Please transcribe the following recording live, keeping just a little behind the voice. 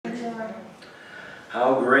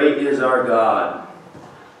How great is our God.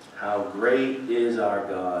 How great is our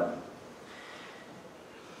God.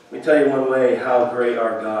 Let me tell you one way how great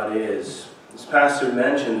our God is. As Pastor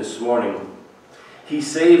mentioned this morning, He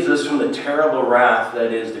saves us from the terrible wrath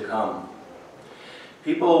that is to come.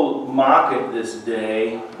 People mock it this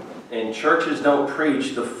day, and churches don't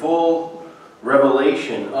preach the full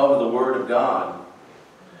revelation of the Word of God.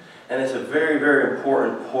 And it's a very, very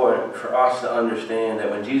important point for us to understand that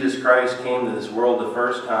when Jesus Christ came to this world the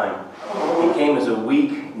first time, He came as a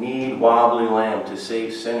weak-kneed, wobbly lamb to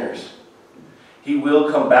save sinners. He will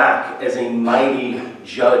come back as a mighty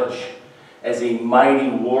judge, as a mighty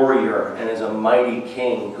warrior, and as a mighty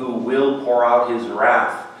king who will pour out His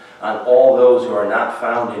wrath on all those who are not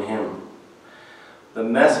found in Him. The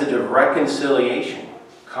message of reconciliation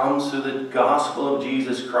comes through the gospel of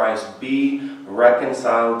Jesus Christ. Be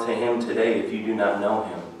reconciled to Him today if you do not know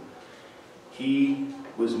Him. He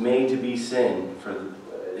was made to be sin.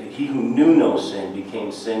 He who knew no sin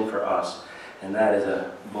became sin for us. And that is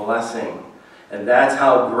a blessing. And that's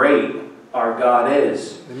how great our God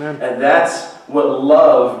is. Amen. And that's what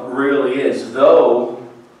love really is. Though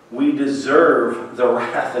we deserve the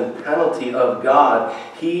wrath and penalty of God,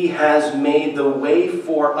 He has made the way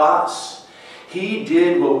for us. He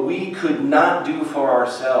did what we could not do for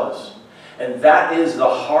ourselves. And that is the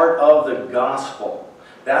heart of the gospel.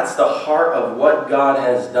 That's the heart of what God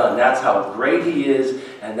has done. That's how great He is,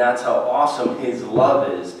 and that's how awesome His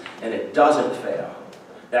love is. And it doesn't fail.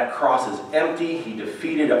 That cross is empty. He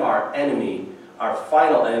defeated our enemy, our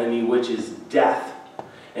final enemy, which is death.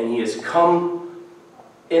 And He has come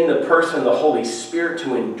in the person of the Holy Spirit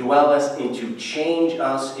to indwell us and to change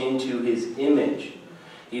us into His image.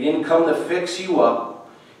 He didn't come to fix you up.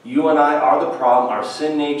 You and I are the problem. Our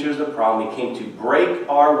sin nature is the problem. He came to break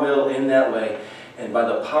our will in that way. And by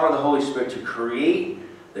the power of the Holy Spirit to create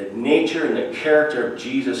the nature and the character of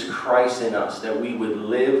Jesus Christ in us. That we would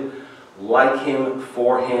live like Him,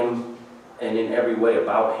 for Him, and in every way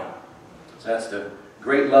about Him. So that's the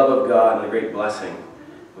great love of God and the great blessing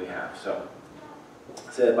we have. So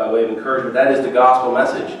I say that by way of encouragement. That is the gospel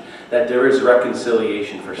message. That there is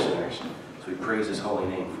reconciliation for sinners. So we praise His holy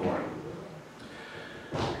name for it.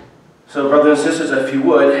 So brothers and sisters, if you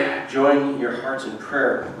would, join your hearts in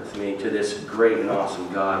prayer with me to this great and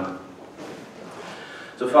awesome God.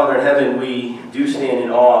 So Father in heaven, we do stand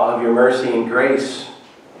in awe of your mercy and grace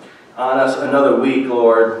on us another week,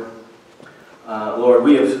 Lord. Lord,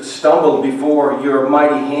 we have stumbled before your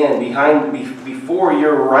mighty hand, before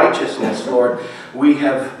your righteousness, Lord. We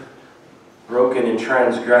have broken and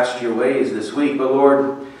transgressed your ways this week, but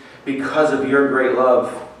Lord, because of your great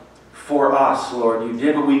love for us, Lord, you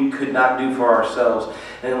did what we could not do for ourselves.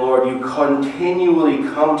 And Lord, you continually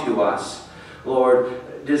come to us,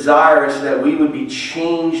 Lord, desirous that we would be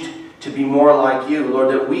changed to be more like you,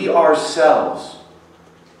 Lord, that we ourselves,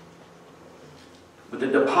 with the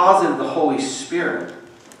deposit of the Holy Spirit,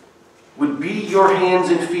 would be your hands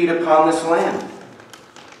and feet upon this land.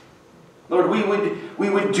 Lord, we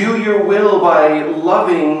would do your will by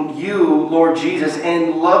loving you, Lord Jesus,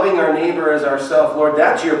 and loving our neighbor as ourselves. Lord,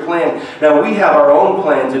 that's your plan. Now, we have our own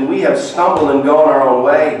plans, and we have stumbled and gone our own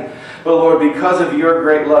way. But Lord, because of your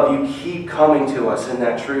great love, you keep coming to us in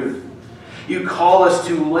that truth. You call us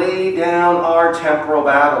to lay down our temporal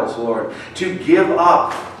battles, Lord, to give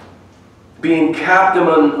up being captain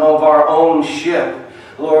of our own ship,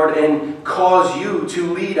 Lord, and cause you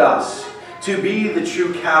to lead us, to be the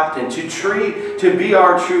true captain, to be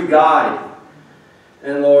our true guide.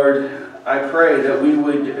 And Lord, I pray that we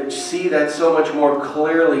would see that so much more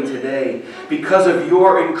clearly today. Because of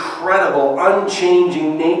your incredible,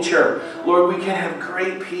 unchanging nature, Lord, we can have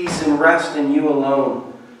great peace and rest in you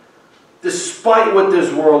alone. Despite what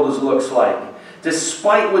this world looks like,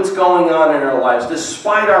 despite what's going on in our lives,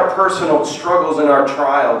 despite our personal struggles and our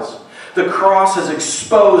trials, the cross has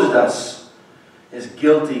exposed us as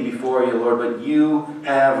guilty before you, Lord, but you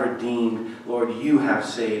have redeemed. Lord, you have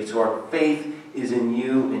saved. So our faith is in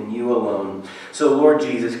you and you alone. So, Lord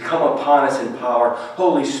Jesus, come upon us in power.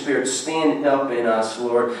 Holy Spirit, stand up in us,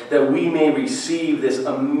 Lord, that we may receive this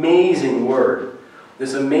amazing word,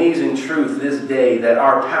 this amazing truth this day, that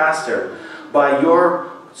our pastor, by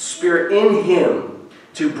your Spirit in him,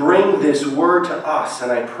 to bring this word to us.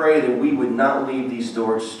 And I pray that we would not leave these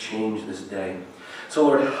doors changed this day. So,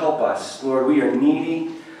 Lord, help us. Lord, we are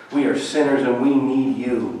needy, we are sinners, and we need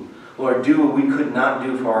you. Lord, do what we could not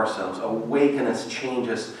do for ourselves. Awaken us, change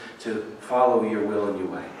us to follow your will and your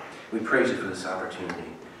way. We praise you for this opportunity.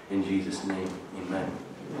 In Jesus' name, amen.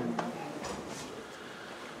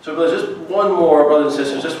 So, brothers, just one more, brothers and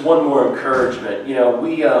sisters, just one more encouragement. You know,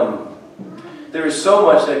 there is so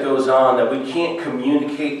much that goes on that we can't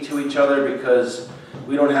communicate to each other because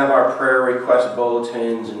we don't have our prayer request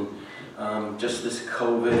bulletins and just this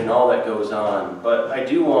COVID and all that goes on. But I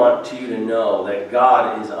do want you to know that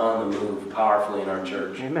God is on the move powerfully in our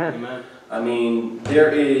church. Amen. Amen. I mean, there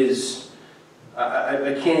is,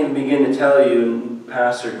 I can't even begin to tell you, and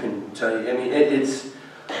Pastor can tell you, I mean, it's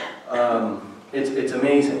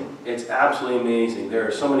amazing. It's absolutely amazing. There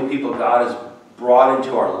are so many people God has brought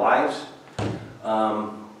into our lives.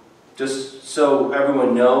 Just so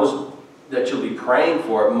everyone knows that you'll be praying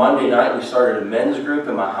for it. Monday night we started a men's group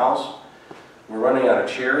in my house. We're running out of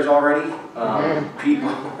chairs already. People,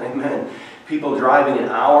 amen. People driving an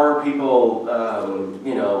hour. People,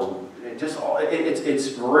 you know,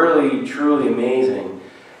 it's really truly amazing.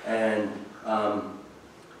 And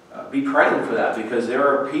be praying for that, because there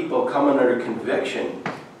are people coming under conviction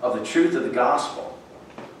of the truth of the gospel,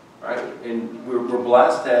 right? And we're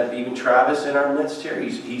blessed to have even Travis in our midst here.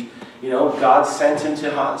 He's you know, God sent him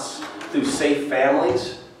to us through safe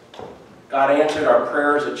families. God answered our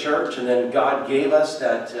prayers at church, and then God gave us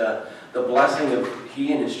that the blessing of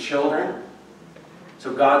he and his children.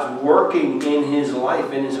 So God's working in his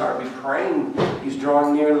life, in his heart. Be praying. He's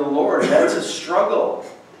drawing near to the Lord. And that's a struggle.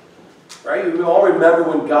 Right? We all remember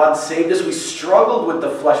when God saved us, we struggled with the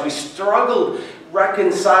flesh. We struggled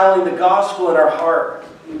reconciling the gospel in our heart.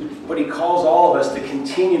 But he calls all of us to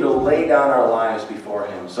continue to lay down our lives before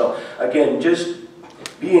him. So again, just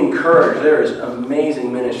be encouraged. There is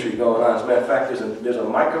amazing ministry going on. As a matter of fact, there's a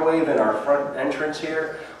microwave in our front entrance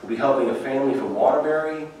here. We'll be helping a family from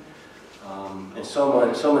Waterbury. And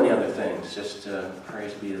so many other things. Just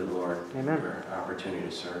praise be to the Lord. Amen. For our opportunity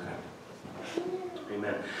to serve him.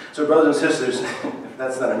 Amen. So brothers and sisters, if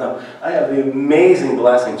that's not enough, I have the amazing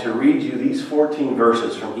blessing to read you these 14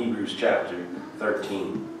 verses from Hebrews chapter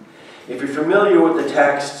 13. If you're familiar with the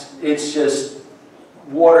text, it's just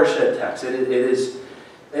watershed text. It is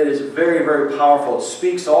very, very powerful. It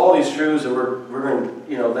speaks to all these truths that we're going,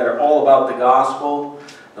 you know, that are all about the gospel,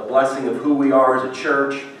 the blessing of who we are as a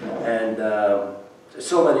church, and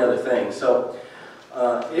so many other things. So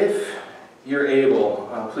if you're able,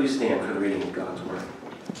 please stand for the reading of God's word.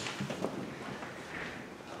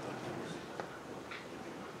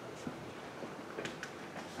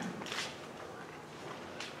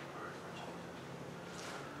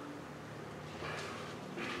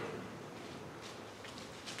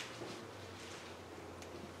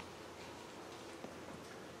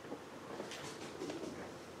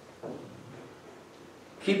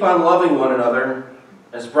 Keep on loving one another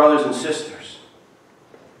as brothers and sisters.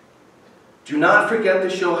 Do not forget to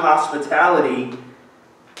show hospitality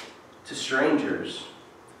to strangers.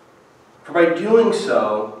 For by doing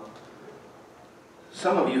so,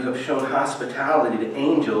 some of you have shown hospitality to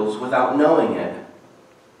angels without knowing it.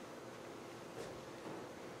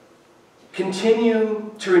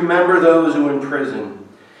 Continue to remember those who are in prison,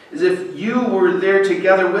 as if you were there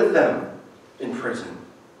together with them in prison.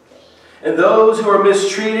 And those who are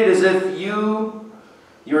mistreated, as if you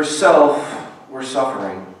yourself were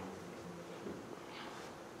suffering.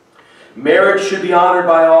 Marriage should be honored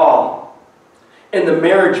by all, and the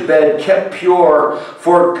marriage bed kept pure,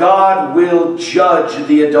 for God will judge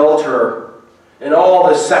the adulterer and all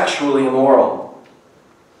the sexually immoral.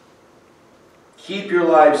 Keep your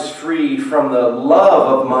lives free from the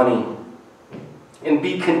love of money, and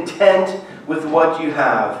be content with what you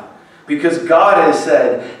have. Because God has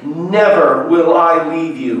said, never will I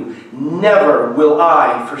leave you, never will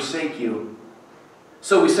I forsake you.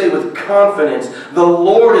 So we say with confidence, the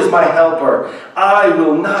Lord is my helper. I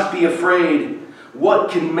will not be afraid. What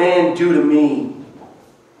can man do to me?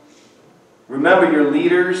 Remember your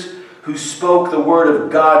leaders who spoke the word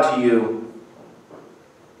of God to you.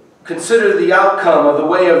 Consider the outcome of the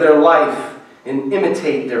way of their life and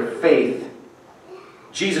imitate their faith.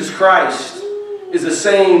 Jesus Christ is the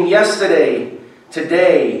same yesterday,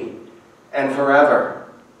 today, and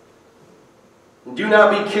forever. Do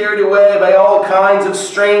not be carried away by all kinds of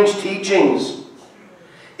strange teachings.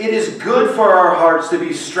 It is good for our hearts to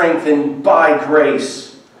be strengthened by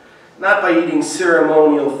grace, not by eating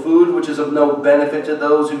ceremonial food, which is of no benefit to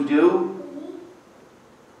those who do.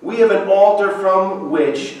 We have an altar from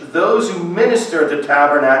which those who minister at the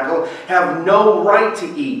tabernacle have no right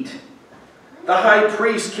to eat. The high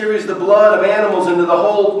priest carries the blood of animals into the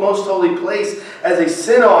most holy place as a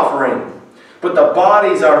sin offering, but the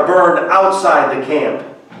bodies are burned outside the camp.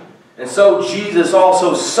 And so Jesus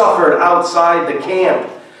also suffered outside the camp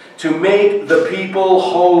to make the people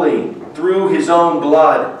holy through his own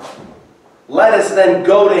blood. Let us then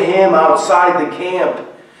go to him outside the camp,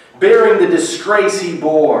 bearing the disgrace he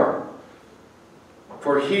bore.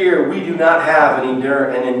 For here we do not have an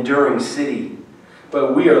enduring city,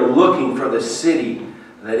 but we are looking for the city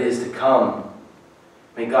that is to come.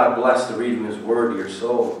 May God bless the reading of His word to your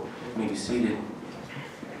soul. You may be seated.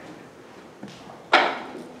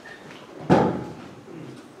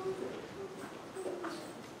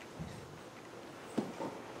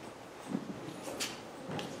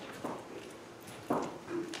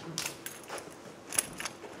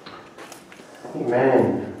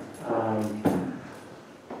 Amen.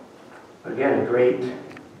 Again, a great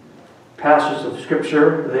passage of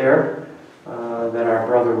Scripture there that our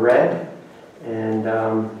brother read. And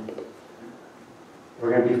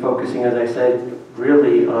we're going to be focusing, as I said,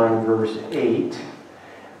 really on verse 8.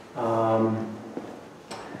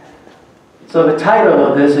 So the title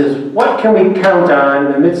of this is, What Can We Count On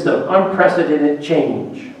in the Midst of Unprecedented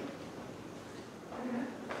Change?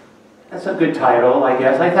 That's a good title, I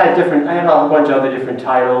guess. I had a bunch of other different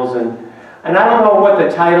titles, and I don't know what the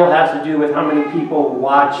title has to do with how many people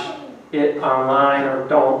watch it online or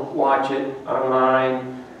don't watch it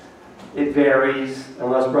online. It varies.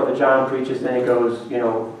 Unless Brother John preaches, then it goes,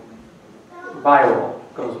 viral.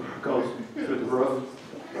 Goes through the roof.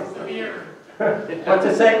 It's the beer. What's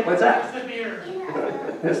it say? What's that? It's the beer.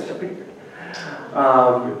 It's the beer.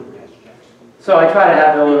 So I try to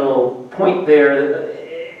have a little point there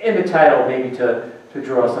in the title, maybe to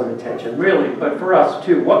draw some attention, really. But for us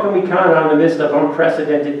too, what can we count on in the midst of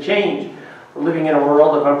unprecedented change? We're living in a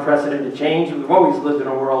world of unprecedented change. We've always lived in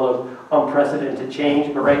a world of unprecedented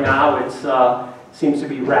change, but right now it seems to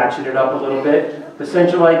be ratcheted up a little bit. The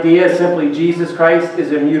central idea is simply Jesus Christ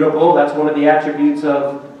is immutable. That's one of the attributes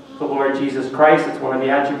of the Lord Jesus Christ. It's one of the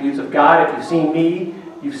attributes of God. If you've seen me,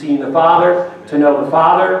 you've seen the Father. To know the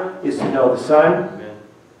Father is to know the Son. Amen.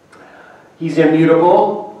 He's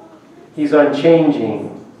immutable. He's unchanging.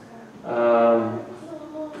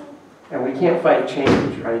 And we can't fight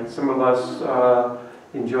change, right? Some of us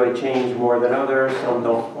enjoy change more than others. Some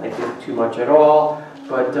don't like it too much at all.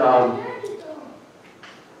 But I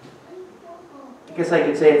guess I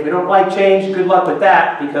could say if we don't like change, good luck with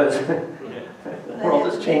that, because the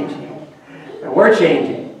world is changing. And we're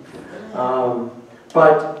changing.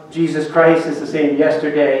 But Jesus Christ is the same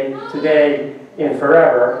yesterday, today, and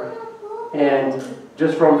forever. And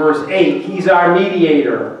just from verse 8, He's our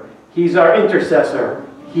mediator. He's our intercessor.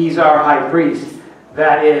 He's our high priest.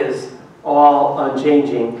 That is all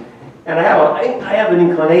unchanging. And I have an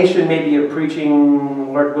inclination maybe of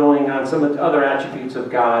preaching, Lord willing, on some of the other attributes of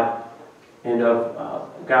God and of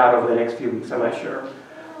God over the next few weeks. I'm not sure,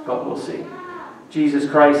 but we'll see. Jesus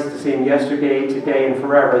Christ is the same yesterday, today, and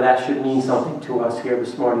forever. That should mean something to us here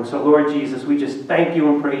this morning. So Lord Jesus, we just thank you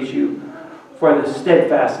and praise you for the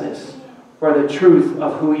steadfastness, for the truth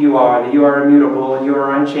of who you are, that you are immutable and you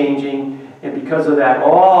are unchanging. And because of that,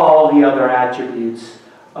 all the other attributes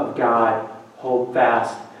of God hold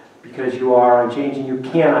fast. Because you are unchanging, you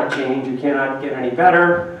cannot change, you cannot get any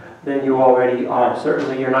better than you already are.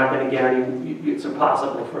 Certainly you're not going to get any, it's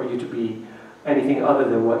impossible for you to be anything other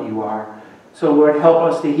than what you are. So Lord, help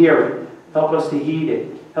us to hear it. Help us to heed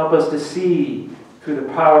it. Help us to see through the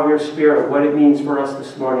power of your Spirit what it means for us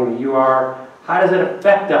this morning. That you are, how does it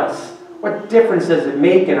affect us? What difference does it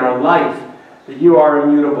make in our life that you are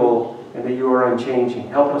immutable and that you are unchanging?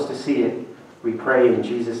 Help us to see it. We pray in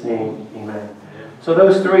Jesus' name. Amen. So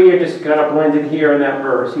those three are just kind of blended here in that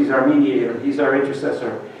verse. He's our mediator. He's our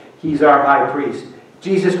intercessor. He's our high priest.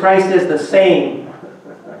 Jesus Christ is the same.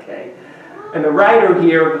 Okay. And the writer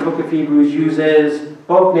here of the book of Hebrews uses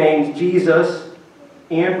both names, Jesus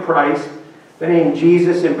and Christ. The name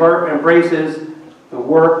Jesus embraces the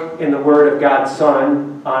work and the word of God's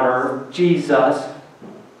Son on earth. Jesus,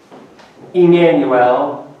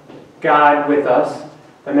 Emmanuel, God with us.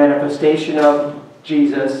 The manifestation of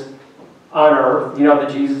Jesus on earth. You know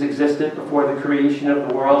that Jesus existed before the creation of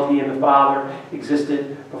the world. He and the Father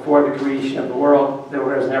existed before the creation of the world. There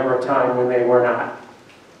was never a time when they were not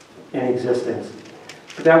in existence.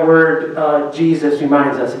 But that word, Jesus,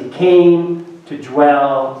 reminds us that He came to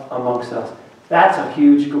dwell amongst us. That's a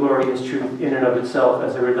huge, glorious truth in and of itself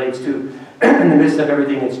as it relates to, in the midst of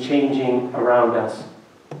everything that's changing around us,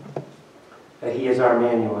 that He is our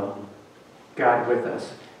Emmanuel, God with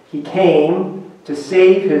us. He came to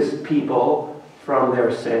save His people from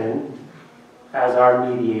their sin as our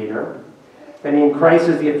mediator. The name Christ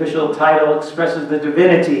is the official title, expresses the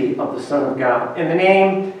divinity of the Son of God. And the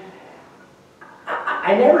name,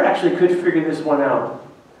 I never actually could figure this one out.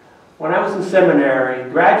 When I was in seminary,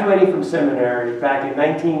 graduating from seminary back in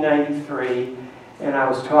 1993, and I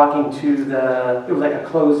was talking to it was like a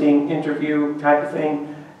closing interview type of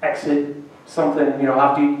thing, exit something,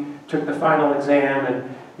 after you took the final exam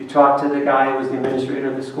and You talk to the guy who was the administrator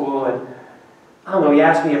of the school, and I don't know, he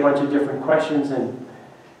asked me a bunch of different questions, and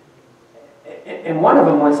one of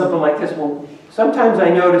them was something like this. Well, sometimes I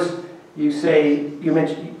notice you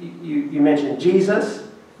mention Jesus,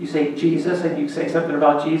 you say Jesus, and you say something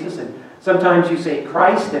about Jesus, and sometimes you say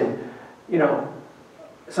Christ, and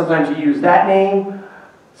sometimes you use that name,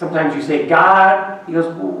 sometimes you say God. He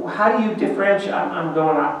goes, well, how do you differentiate? I'm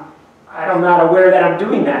not aware that I'm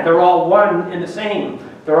doing that. They're all one and the same.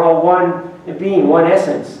 They're all one in being, one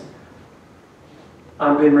essence.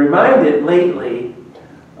 I've been reminded lately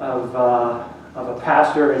of a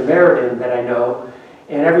pastor in Meriden that I know,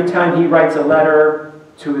 and every time he writes a letter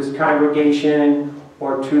to his congregation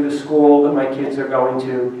or to the school that my kids are going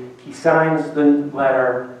to, he signs the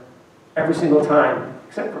letter every single time,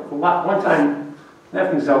 except for one time.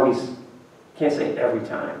 Nothing's always, can't say every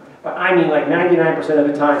time, but I mean like 99% of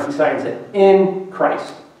the time he signs it, in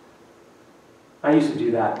Christ. I used to do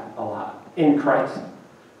that a lot, in Christ.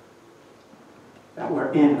 That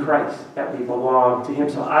we're in Christ, that we belong to Him.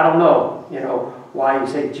 So I don't know, why you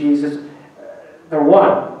say Jesus. They're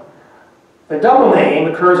one. The double name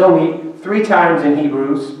occurs only 3 times in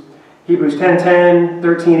Hebrews. Hebrews 10:10,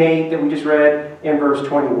 13:8 that we just read, and verse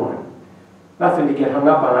 21. Nothing to get hung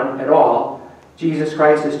up on at all. Jesus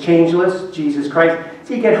Christ is changeless. Jesus Christ.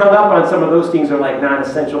 See, you get hung up on some of those things are like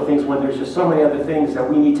non-essential things when there's just so many other things that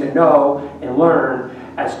we need to know and learn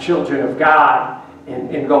as children of God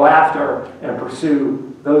and go after and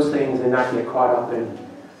pursue those things and not get caught up in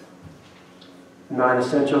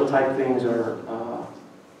non-essential type things or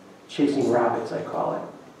chasing rabbits, I call it.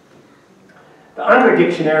 The Ungar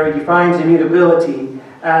Dictionary defines immutability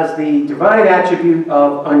as the divine attribute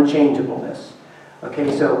of unchangeableness.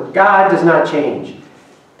 Okay, so God does not change.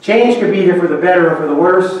 Change could be either for the better or for the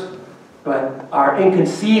worse, but are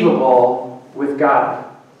inconceivable with God.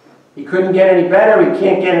 He couldn't get any better, he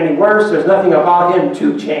can't get any worse, there's nothing about him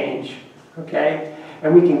to change. Okay?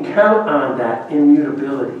 And we can count on that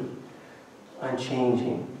immutability,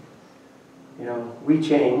 unchanging. We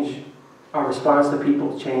change, our response to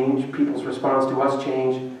people change, people's response to us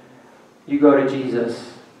change. You go to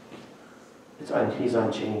Jesus, he's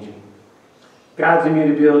unchanging. God's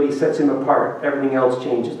immutability sets him apart. Everything else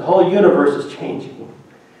changes. The whole universe is changing.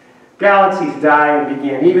 Galaxies die and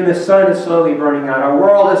begin. Even the sun is slowly burning out. Our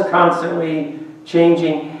world is constantly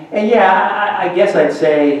changing. And yeah, I guess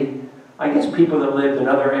people that lived in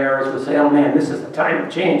other eras would say, oh man, this is the time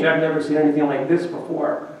of change. I've never seen anything like this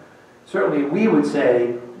before. Certainly we would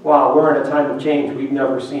say, wow, we're in a time of change. We've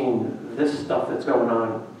never seen this stuff that's going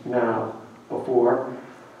on now before.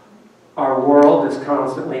 Our world is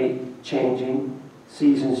constantly changing.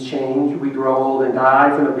 Seasons change. We grow old and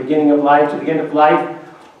die. From the beginning of life to the end of life,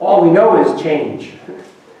 all we know is change.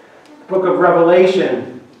 The book of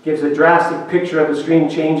Revelation gives a drastic picture of the extreme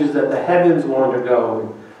changes that the heavens will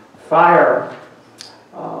undergo. Fire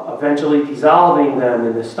eventually dissolving them,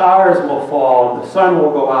 and the stars will fall, and the sun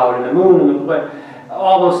will go out, and the moon, and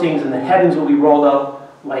all those things, and the heavens will be rolled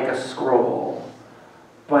up like a scroll.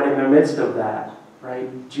 But in the midst of that,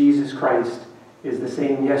 right, Jesus Christ is the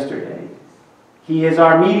same yesterday. He is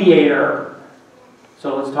our mediator.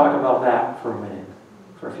 So let's talk about that for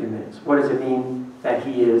a few minutes. What does it mean that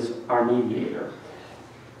he is our mediator?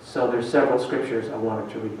 So there's several scriptures I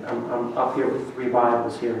wanted to read. I'm up here with 3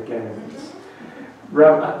 Bibles here again. It's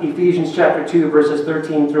Ephesians chapter 2, verses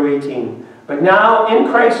 13 through 18. But now in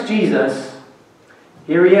Christ Jesus,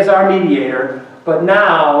 here he is our mediator, but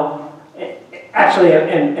now, actually,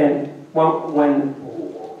 and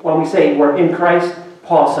when we say we're in Christ,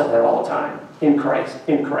 Paul said that all the time. In Christ,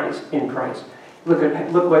 in Christ, in Christ. Look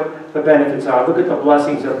what the benefits are. Look at the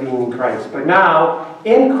blessings of being in Christ. But now,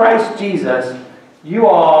 in Christ Jesus, you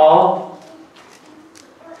all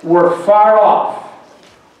were far off,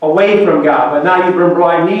 away from God, but now you've been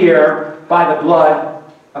brought near by the blood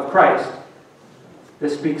of Christ.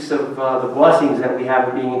 This speaks of the blessings that we have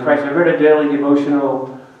of being in Christ. I read a daily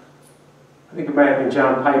devotional, I think it might have been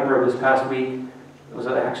John Piper this past week. It was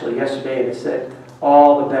actually yesterday, and it said,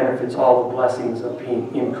 all the benefits, all the blessings of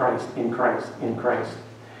being in Christ, in Christ, in Christ.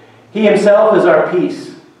 He himself is our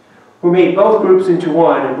peace, who made both groups into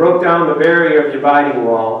one and broke down the barrier of dividing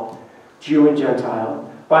wall, Jew and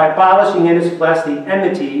Gentile, by abolishing in his flesh the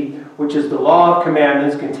enmity, which is the law of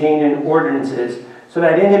commandments contained in ordinances, so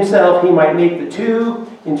that in himself he might make the two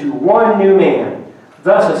into one new man,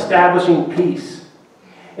 thus establishing peace.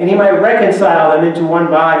 And he might reconcile them into one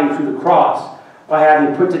body through the cross, by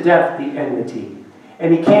having put to death the enmity.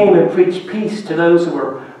 And he came and preached peace to those who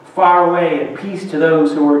were far away and peace to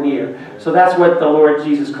those who were near. So that's what the Lord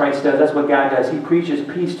Jesus Christ does. That's what God does. He preaches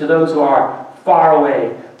peace to those who are far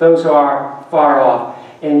away, those who are far off.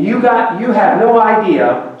 And you have no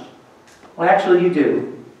idea, well actually you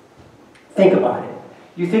do. Think about it.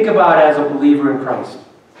 You think about it as a believer in Christ.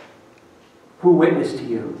 Who witnessed to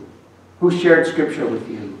you? Who shared Scripture with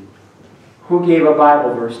you? Who gave a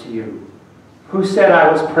Bible verse to you? Who said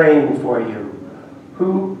I was praying for you?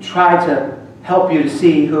 Who tried to help you to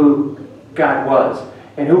see who God was?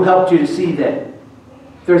 And who helped you to see that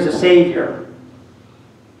there's a Savior?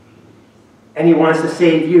 And He wants to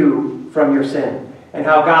save you from your sin. And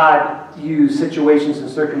how God used situations and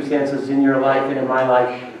circumstances in your life and in my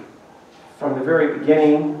life from the very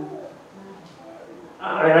beginning.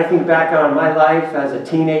 I mean, I think back on my life as a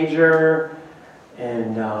teenager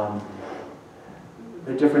and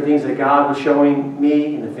the different things that God was showing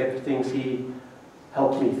me and the different things He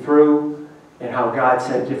helped me through and how God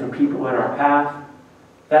sent different people in our path.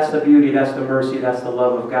 That's the beauty, that's the mercy, that's the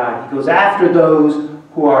love of God. He goes after those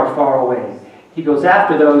who are far away. He goes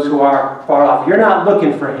after those who are far off. You're not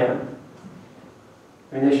looking for Him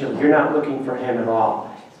initially. You're not looking for Him at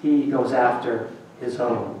all. He goes after His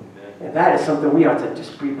own. And that is something we ought to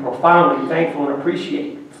just be profoundly thankful and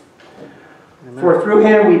appreciate. Amen. For through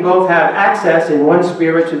Him we both have access in one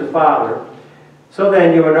Spirit to the Father. So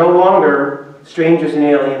then you are no longer strangers and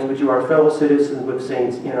aliens, but you are fellow citizens with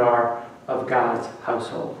saints of God's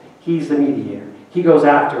household. He's the mediator. He goes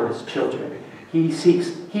after His children. He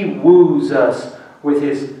woos us with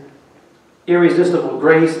His irresistible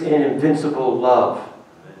grace and invincible love.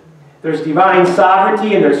 There's divine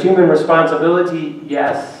sovereignty and there's human responsibility,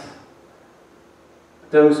 yes.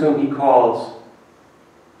 Those whom He calls,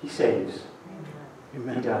 He saves.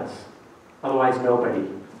 Amen. He does. Otherwise, nobody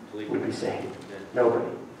would be saved. Nobody.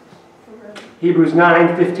 Hebrews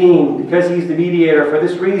 9:15, because He's the mediator for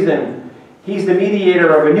this reason, He's the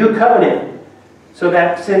mediator of a new covenant, so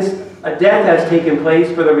that since a death has taken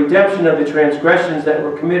place for the redemption of the transgressions that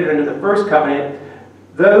were committed under the first covenant,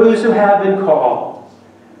 those who have been called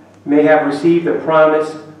may have received the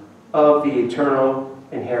promise of the eternal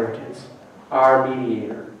inheritance. Our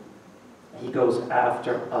mediator. He goes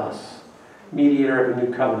after us. Mediator of a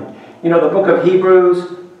new covenant. You know, the book of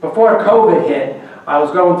Hebrews, before COVID hit, I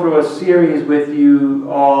was going through a series with you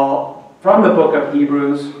all from the book of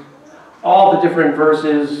Hebrews, all the different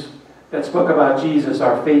verses that spoke about Jesus,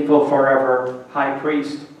 our faithful forever high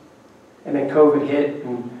priest. And then COVID hit,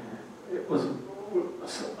 and it was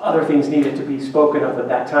other things needed to be spoken of at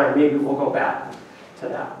that time. Maybe we'll go back to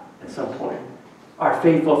that at some point. Our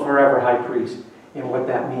faithful forever high priest, and what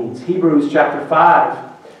that means. Hebrews chapter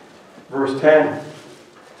 5, verse 10.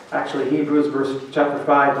 Actually, Hebrews chapter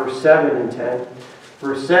 5, verse 7 and 10.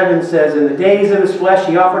 Verse 7 says, in the days of His flesh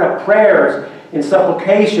He offered up prayers in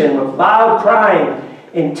supplication with loud crying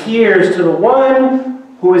and tears to the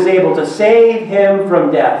one who is able to save him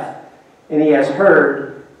from death. And He has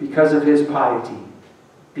heard because of His piety.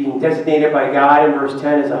 Being designated by God in verse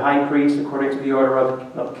 10 as a high priest according to the order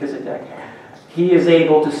of Melchizedek. He is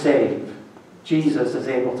able to save. Jesus is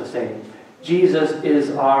able to save. Jesus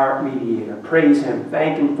is our mediator. Praise Him.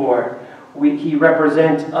 Thank Him for it. He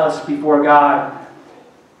represents us before God.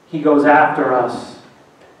 He goes after us.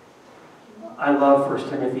 I love 1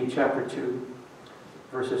 Timothy chapter 2,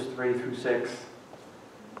 verses 3 through 6.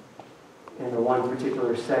 In the one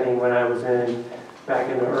particular setting when I was back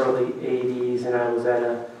in the early 80s, and I was at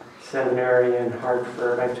a seminary in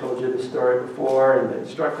Hartford. I told you the story before, and the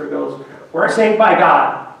instructor goes, we're saved by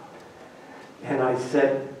God. And I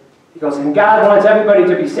said, he goes, and God wants everybody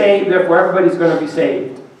to be saved, therefore everybody's going to be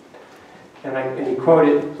saved. And he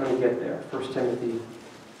quoted, let me get there, 1 Timothy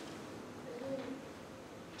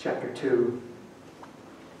chapter 2.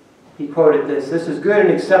 He quoted this, this is good and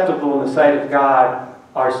acceptable in the sight of God,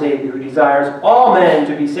 our Savior, who desires all men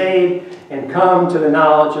to be saved and come to the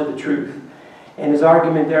knowledge of the truth. And his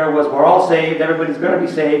argument there was, we're all saved, everybody's going to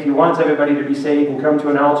be saved. He wants everybody to be saved and come to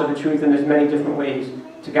a knowledge of the truth, and there's many different ways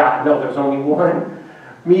to God. No, there's only one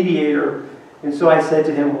mediator. And so I said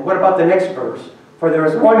to him, well, what about the next verse? For there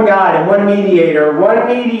is one God and one mediator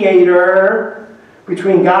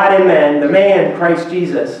between God and men, the man, Christ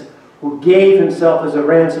Jesus, who gave Himself as a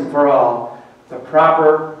ransom for all,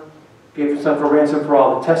 gave Himself a ransom for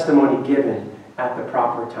all, the testimony given at the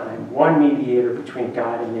proper time. One mediator between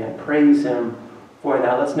God and man. Praise Him for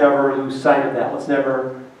that. Let's never lose sight of that. Let's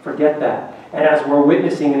never forget that. And as we're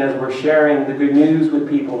witnessing and as we're sharing the good news with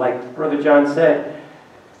people, like Brother John said,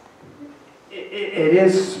 it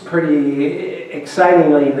is pretty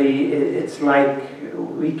exciting lately. It's like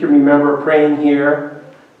we can remember praying here.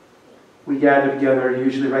 We gather together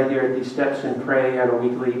usually right here at these steps and pray on a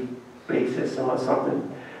weekly basis unless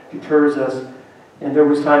something deters us. And there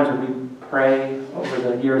was times when we pray over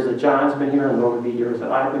the years that John's been here and over the years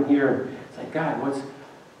that I've been here. And it's like, God,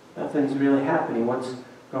 nothing's really happening. What's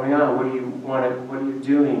going on? What are you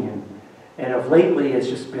doing? And of lately, it's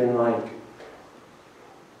just been like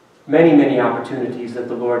many, many opportunities that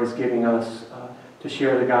the Lord is giving us to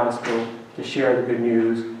share the gospel, to share the good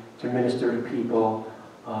news, to minister to people.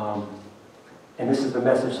 And this is the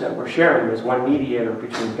message that we're sharing. There's one mediator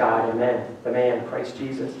between God and men, the man, Christ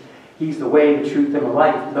Jesus. He's the way, the truth, and the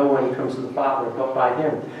life. No one comes to the Father but by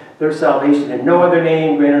him. There's salvation in no other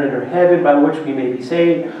name greater under heaven by which we may be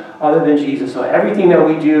saved other than Jesus. So everything that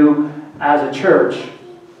we do as a church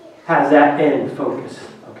has that end focus.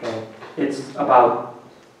 Okay? It's about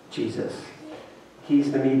Jesus.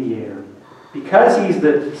 He's the mediator. Because he's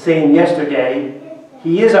the same yesterday,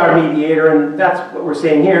 he is our mediator, and that's what we're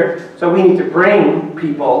saying here. So we need to bring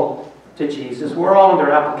people to Jesus. We're all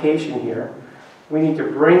under application here. We need to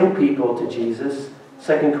bring people to Jesus.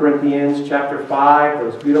 2 Corinthians chapter 5,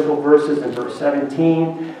 those beautiful verses in verse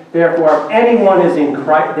 17. Therefore, if anyone is in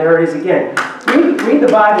Christ, there it is again. Read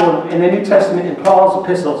the Bible in the New Testament in Paul's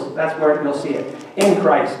epistles. That's where you'll see it. In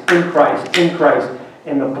Christ, in Christ, in Christ.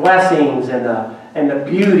 And the blessings and the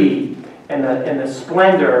beauty and the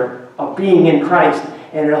splendor of being in Christ.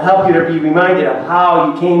 And it'll help you to be reminded of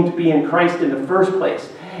how you came to be in Christ in the first place.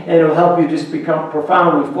 And it'll help you just become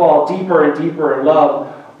profoundly fall deeper and deeper in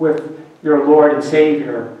love with your Lord and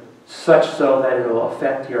Savior, such so that it'll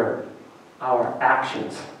affect our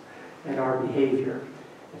actions and our behavior.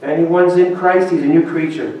 If anyone's in Christ, he's a new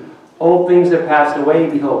creature. Old things have passed away,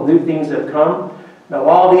 behold, new things have come. Now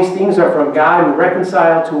all these things are from God, who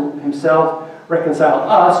reconciled us to himself.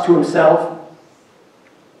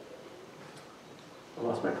 I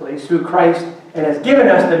lost my place. Through Christ, and has given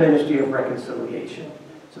us the ministry of reconciliation.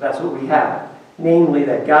 So that's what we have. Namely,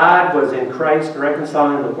 that God was in Christ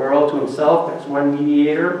reconciling the world to himself. There's one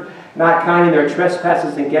mediator, not counting their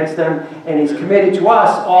trespasses against them. And he's committed to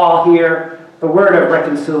us all here the word of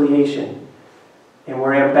reconciliation. And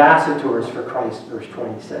we're ambassadors for Christ, verse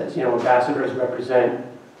 20 says. You know, ambassadors represent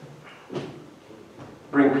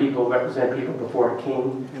people before a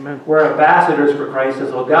king. Amen. We're ambassadors for Christ.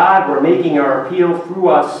 As, oh God, we're making our appeal through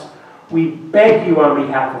us. We beg you on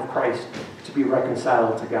behalf of Christ to be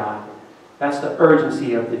reconciled to God. That's the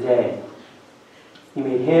urgency of the day. He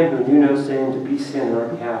made him who knew no sin to be sin on our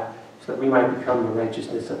behalf, so that we might become the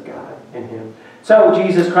righteousness of God in him. So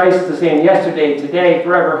Jesus Christ is the same yesterday, today,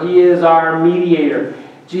 forever. He is our mediator.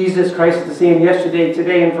 Jesus Christ is the same yesterday,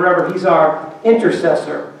 today, and forever. He's our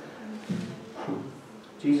intercessor.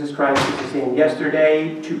 Jesus Christ is the same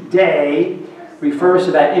yesterday, today, refers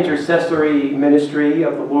to that intercessory ministry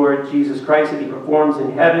of the Lord Jesus Christ that he performs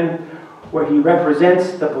in heaven, where he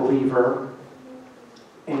represents the believer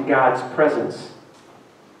in God's presence.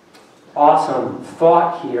 Awesome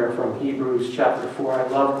thought here from Hebrews chapter 4. I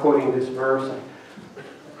love quoting this verse. I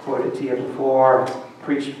quoted to you before,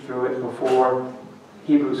 preached through it before.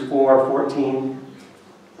 Hebrews 4:14.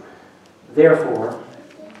 Therefore,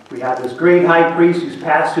 we have this great high priest who's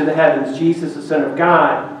passed through the heavens, Jesus, the Son of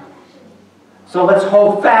God. So let's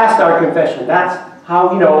hold fast our confession. That's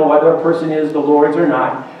how you know whether a person is the Lord's or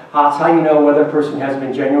not. That's how you know whether a person has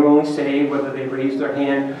been genuinely saved, whether they raise their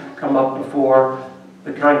hand, come up before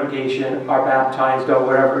the congregation, are baptized, or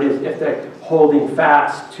whatever it is, if they're holding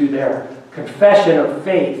fast to their confession of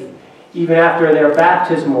faith, even after their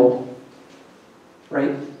baptismal,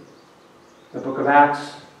 right? The book of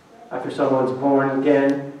Acts, after someone's born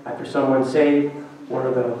again, after someone's saved, one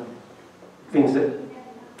of the things that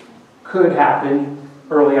could happen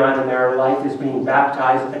early on in their life is being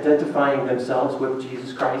baptized, identifying themselves with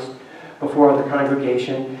Jesus Christ before the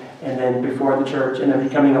congregation and then before the church, and then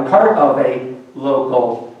becoming a part of a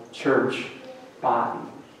local church body.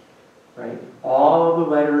 Right? All the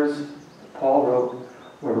letters Paul wrote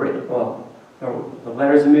were written, the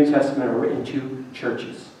letters in the New Testament are written to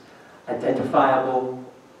churches, identifiable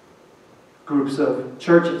groups of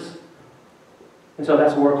churches. And so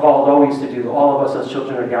that's what we're called always to do. All of us as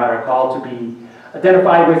children of God are called to be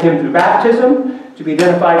identified with him through baptism, to be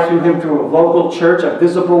identified through him through a local church, a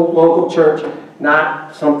visible local church,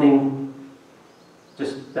 not something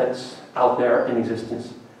just that's out there in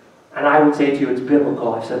existence. And I would say to you, it's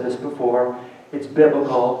biblical. I've said this before. It's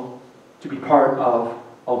biblical to be part of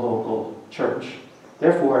a local church.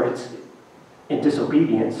 Therefore, it's in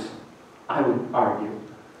disobedience, I would argue,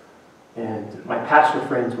 and my pastor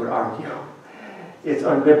friends would argue, it's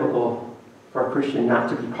unbiblical for a Christian not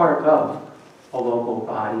to be part of a local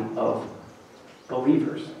body of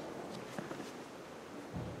believers.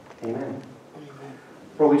 Amen.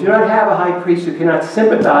 For we do not have a high priest who cannot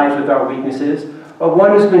sympathize with our weaknesses, but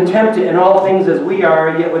one who's been tempted in all things as we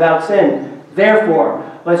are, yet without sin. Therefore,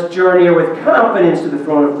 let's journey with confidence to the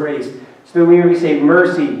throne of grace, so that we may receive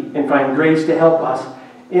mercy and find grace to help us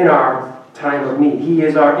in our time of need. He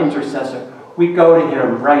is our intercessor. We go to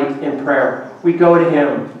him right in prayer. We go to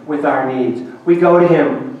him with our needs. We go to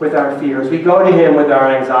him with our fears. We go to him with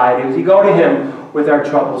our anxieties. We go to him with our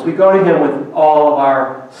troubles. We go to him with all of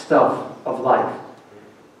our stuff of life.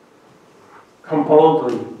 Come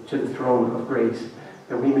boldly to the throne of grace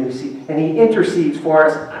that we may receive. And he intercedes for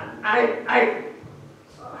us.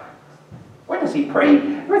 What does he pray?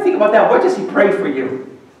 Ever think about that? What does he pray for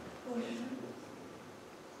you?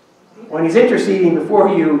 When he's interceding before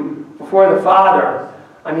you, before the Father,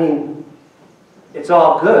 I mean, it's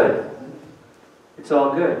all good. It's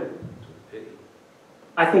all good.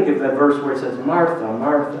 I think of that verse where it says, Martha,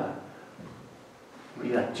 Martha.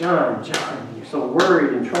 You're like, John, you're so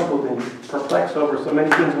worried and troubled and perplexed over so many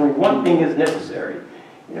things. Only one thing is necessary.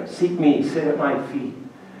 Seek me, sit at my feet.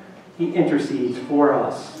 He intercedes for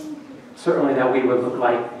us. Certainly that we would look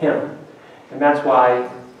like him. And that's why,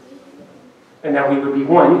 and that we would be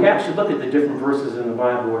one. You can actually look at the different verses in the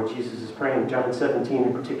Bible where Jesus is praying, John 17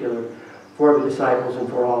 in particular, for the disciples and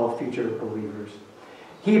for all future believers.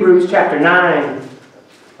 Hebrews chapter 9,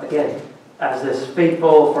 again, as this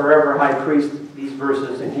faithful forever high priest, these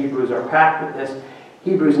verses in Hebrews are packed with this.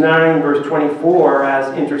 Hebrews 9 verse 24,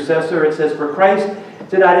 as intercessor, it says, for Christ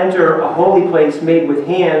did not enter a holy place made with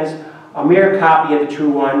hands, a mere copy of the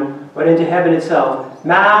true one, but into heaven itself,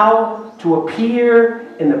 now to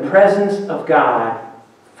appear in the presence of God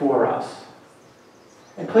for us.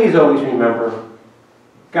 And please always remember,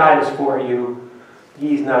 God is for you.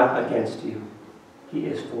 He's not against you. He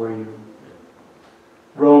is for you.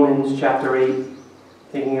 Romans chapter 8,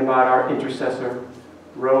 thinking about our intercessor.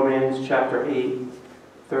 Romans chapter 8,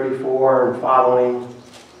 34 and following.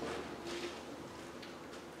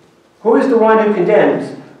 Who is the one who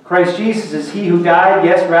condemns? Christ Jesus is he who died,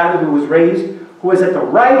 yes, rather, who was raised, who is at the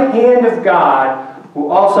right hand of God, who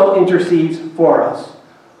also intercedes for us.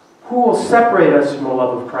 Who will separate us from the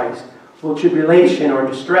love of Christ? Will tribulation or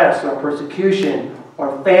distress or persecution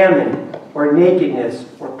or famine or nakedness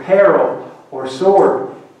or peril or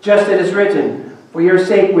sword? Just as it is written, for your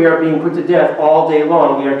sake we are being put to death all day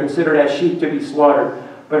long. We are considered as sheep to be slaughtered.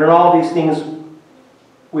 But in all these things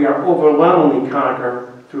we are overwhelmingly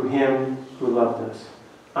conquered through him who loved us.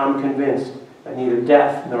 I'm convinced that neither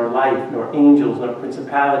death, nor life, nor angels, nor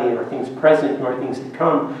principality, nor things present, nor things to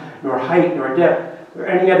come, nor height, nor depth, nor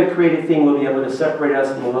any other created thing will be able to separate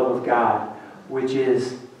us from the love of God, which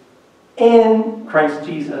is in Christ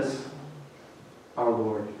Jesus, our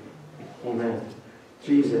Lord. Amen.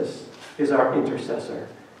 Jesus is our intercessor.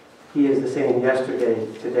 He is the same yesterday,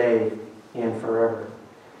 today, and forever.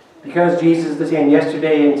 Because Jesus is the same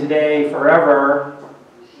yesterday and today, forever,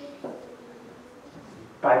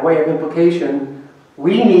 by way of implication,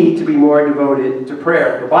 we need to be more devoted to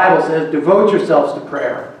prayer. The Bible says, devote yourselves to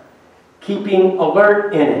prayer, keeping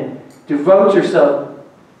alert in it. Devote yourself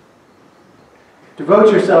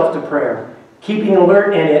to prayer, keeping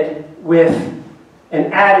alert in it with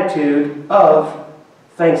an attitude of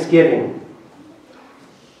thanksgiving.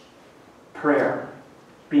 Prayer,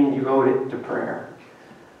 being devoted to prayer.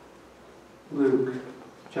 Luke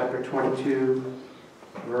chapter 22,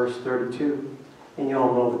 verse 32. And you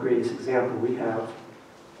all know the greatest example we have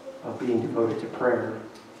of being devoted to prayer.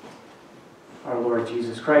 Our Lord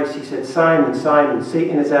Jesus Christ, he said, Simon, Simon,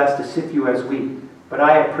 Satan has asked to sift you as wheat, but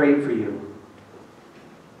I have prayed for you,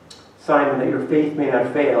 Simon, that your faith may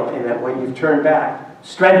not fail, and that when you've turned back,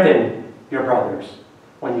 strengthen your brothers.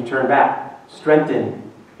 When you turn back,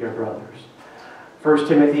 strengthen your brothers. 1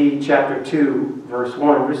 Timothy chapter 2, verse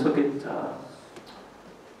 1. Just look at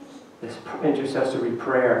this intercessory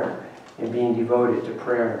prayer and being devoted to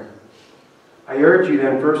prayer. I urge you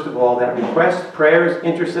then, first of all, that requests, prayers,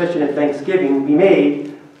 intercession, and thanksgiving be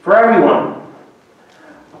made for everyone.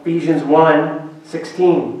 Ephesians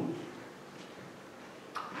 1:16.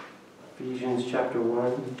 Ephesians chapter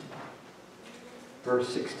 1, verse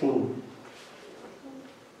 16.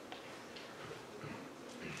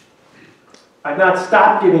 I've not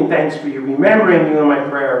stopped giving thanks for you, remembering you in my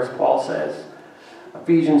prayers, Paul says.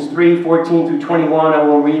 Ephesians 3:14 through 21, I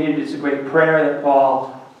won't read it. It's a great prayer that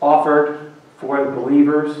Paul offered for the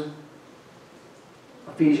believers.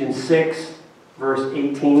 Ephesians 6, verse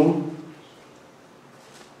 18.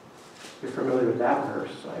 You're familiar with that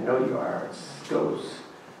verse. I know you are. It goes,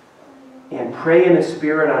 and pray in the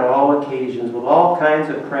Spirit on all occasions with all kinds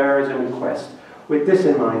of prayers and requests. With this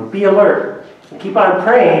in mind, be alert and keep on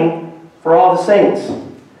praying for all the saints.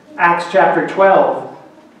 Acts chapter 12,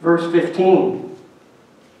 verse 15.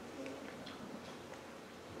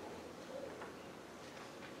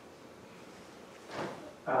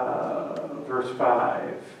 Verse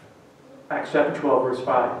 5. chapter 12, verse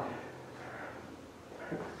 5.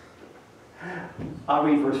 I'll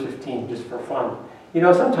read verse 15 just for fun. You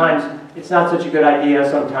know, sometimes it's not such a good idea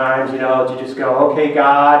sometimes, you know, to just go, okay,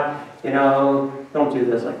 God, you know, don't do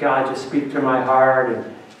this. Like, God, just speak to my heart.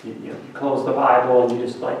 And you close the Bible and you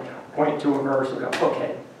just like point to a verse and go,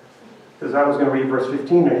 okay. Because I was going to read verse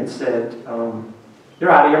 15 and it said, you're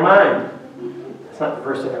out of your mind. It's not the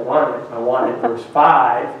verse that I wanted. I wanted verse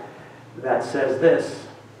 5 that says this.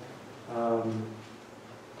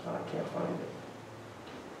 I can't find it.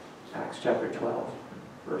 Acts chapter 12,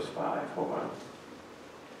 verse 5. Hold on.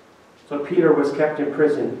 So Peter was kept in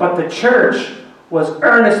prison, but the church was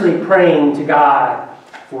earnestly praying to God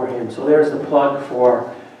for him. So there's the plug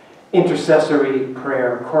for intercessory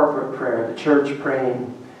prayer, corporate prayer, the church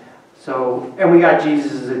praying. So, and we got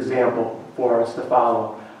Jesus' example for us to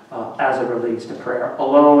follow as it relates to prayer.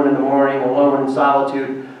 Alone in the morning, alone in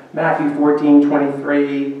solitude. Matthew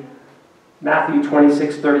 14:23, Matthew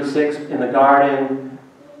 26:36 in the garden,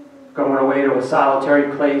 going away to a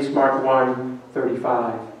solitary place, Mark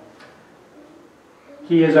 1:35.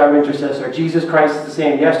 He is our intercessor. Jesus Christ is the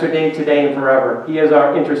same yesterday, today, and forever. He is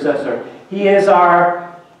our intercessor. He is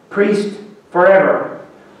our priest forever.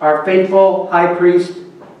 Our faithful high priest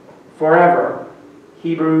forever.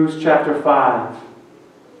 Hebrews chapter 5.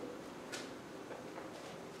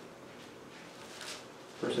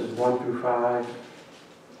 Verses 1 through 5.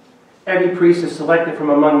 Every priest is selected from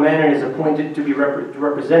among men and is appointed to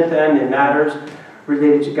represent them in matters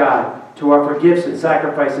related to God, to offer gifts and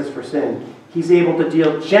sacrifices for sin. He's able to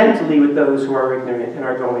deal gently with those who are ignorant and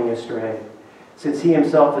are going astray, since he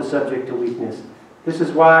himself is subject to weakness. This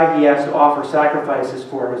is why he has to offer sacrifices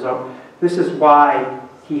for his own. This is why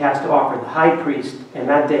he has to offer, the high priest in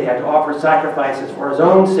that day had to offer sacrifices for his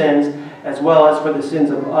own sins as well as for the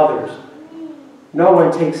sins of others. No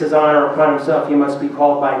one takes his honor upon himself. He must be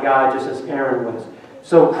called by God, just as Aaron was.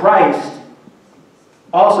 So Christ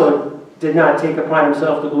also did not take upon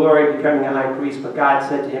himself the glory of becoming a high priest, but God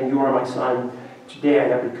said to him, "You are my son. Today I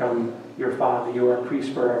have become your father. You are a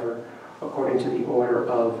priest forever, according to the order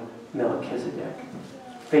of Melchizedek."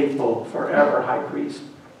 Faithful forever high priest,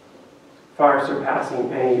 far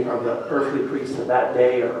surpassing any of the earthly priests of that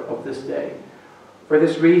day or of this day. For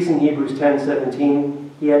this reason, Hebrews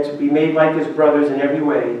 10:17, he had to be made like his brothers in every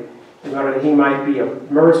way, in order that he might be a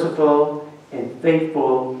merciful and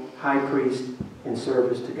faithful high priest in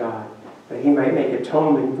service to God, that he might make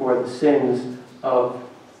atonement for the sins of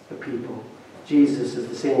the people. Jesus is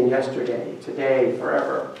the same yesterday, today,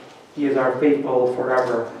 forever. He is our faithful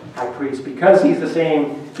forever high priest. Because he's the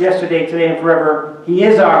same yesterday, today, and forever, he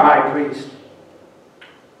is our high priest.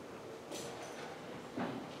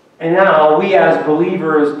 And now, we as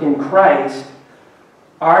believers in Christ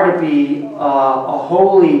are to be a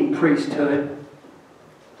holy priesthood,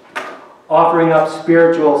 offering up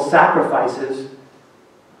spiritual sacrifices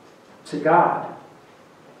to God.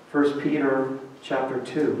 1 Peter chapter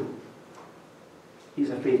 2.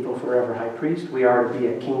 He's a faithful forever high priest. We are to be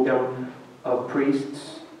a kingdom of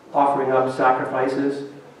priests, offering up sacrifices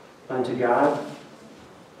unto God.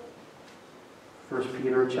 1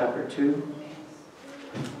 Peter chapter 2.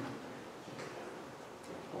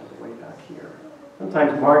 All the way back here.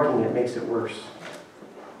 Sometimes marking it makes it worse.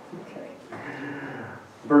 Okay.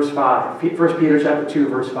 Verse 5. 1 Peter chapter 2,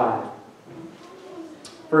 verse 5.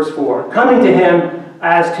 Verse 4. Coming to him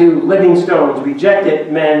as to living stones, rejected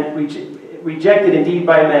indeed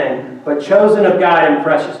by men, but chosen of God and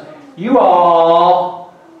precious. You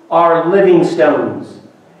all are living stones.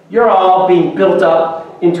 You're all being built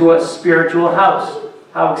up into a spiritual house.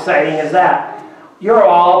 How exciting is that? You're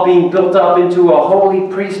all being built up into a holy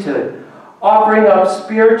priesthood, offering up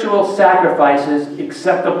spiritual sacrifices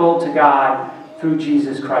acceptable to God through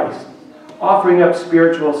Jesus Christ. Offering up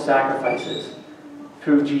spiritual sacrifices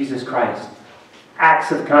through Jesus Christ.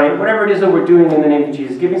 Acts of kindness, whatever it is that we're doing in the name of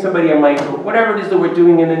Jesus, giving somebody a mic, whatever it is that we're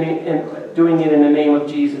doing doing it in the name of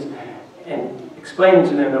Jesus, and explaining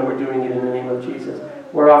to them that we're doing it in the name of Jesus.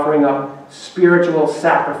 We're offering up spiritual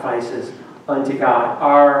sacrifices unto God.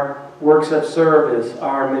 Our works of service,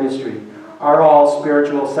 our ministry, are all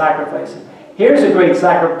spiritual sacrifices. Here's a great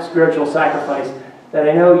spiritual sacrifice that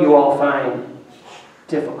I know you all find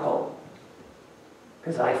difficult,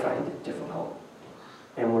 because I find it difficult.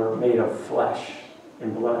 And we're made of flesh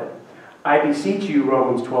and blood. I beseech you,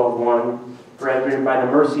 Romans 12:1, brethren, by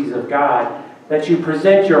the mercies of God, that you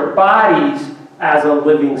present your bodies as a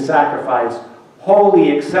living sacrifice,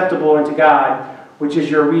 holy, acceptable unto God, which is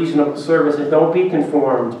your reasonable service. And don't be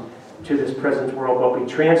conformed to this present world, but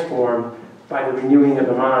be transformed by the renewing of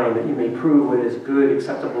the mind, that you may prove what is good,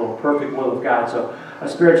 acceptable, and perfect will of God. So A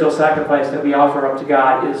spiritual sacrifice that we offer up to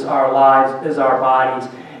God is our lives, is our bodies,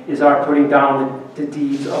 is our putting down the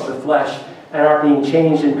deeds of the flesh, and our being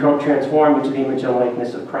changed and transformed into the image and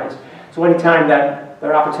likeness of Christ. So anytime that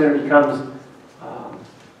opportunity comes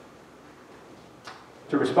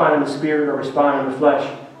to respond in the Spirit or respond in the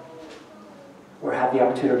flesh, we have the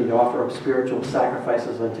opportunity to offer up spiritual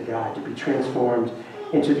sacrifices unto God, to be transformed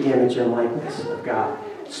into the image and likeness of God.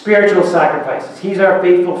 Spiritual sacrifices. He's our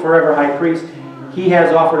faithful forever high priest. He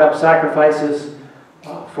has offered up sacrifices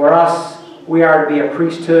for us. We are to be a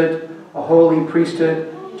priesthood, a holy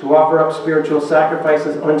priesthood, to offer up spiritual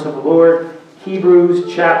sacrifices unto the Lord.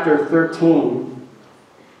 Hebrews chapter 13,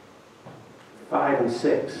 5 and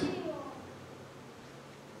 6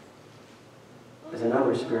 is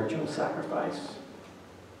another spiritual sacrifice.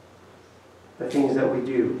 The things that we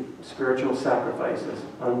do, spiritual sacrifices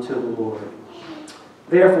unto the Lord.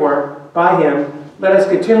 Therefore, by him, let us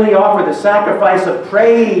continually offer the sacrifice of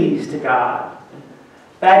praise to God.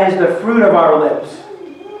 That is the fruit of our lips,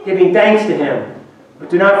 giving thanks to him. But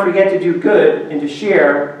do not forget to do good and to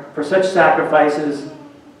share, for such sacrifices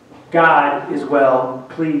God is well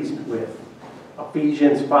pleased with.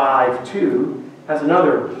 Ephesians 5:2 has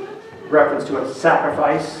another reference to a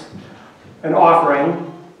sacrifice, an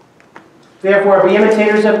offering. Therefore, be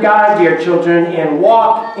imitators of God, dear children, and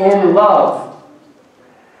walk in love,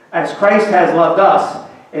 as Christ has loved us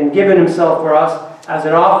and given himself for us as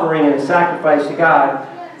an offering and a sacrifice to God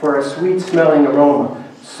for a sweet-smelling aroma.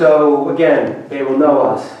 So, again, they will know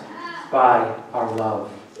us by our love.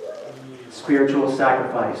 Spiritual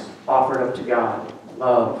sacrifice offered up to God.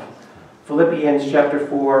 Love. Philippians chapter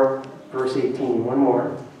 4, verse 18. One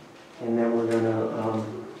more. And then we're going to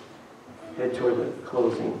head toward the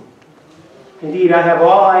closing. Indeed, I have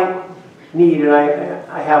all I need, and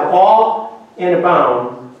I have all in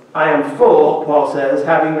abound. I am full, Paul says,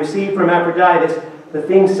 having received from Epaphroditus the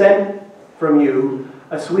things sent from you,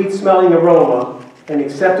 a sweet-smelling aroma, an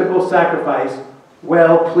acceptable sacrifice,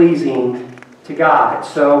 well-pleasing to God.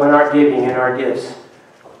 So in our giving and our gifts,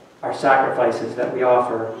 our sacrifices that we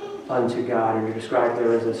offer unto God, and you're described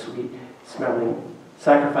there as a sweet-smelling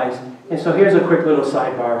sacrifice. And so here's a quick little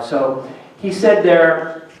sidebar. So he said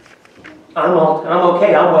there, I'm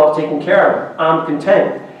okay, I'm well taken care of, I'm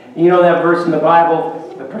content. And you know that verse in the Bible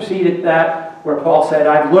that preceded that, where Paul said,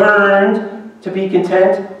 I've learned to be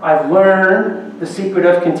content. I've learned the secret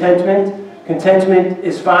of contentment. Contentment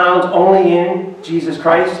is found only in Jesus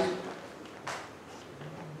Christ.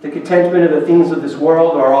 The contentment of the things of this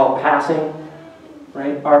world are all passing,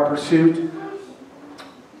 right? Our pursuit.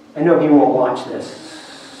 I know he won't watch this,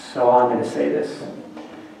 so I'm going to say this.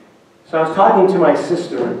 So I was talking to my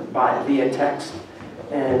sister via text,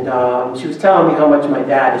 and she was telling me how much my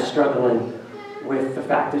dad is struggling with the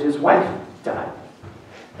fact that his wife died,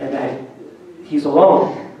 and that he's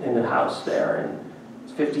alone in the house there, and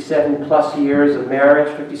it's 57 plus years of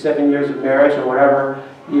marriage, 57 years of marriage, or whatever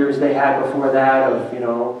years they had before that of,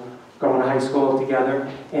 going to high school together.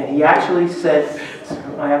 And he actually said,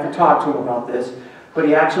 I have to talk to him about this, but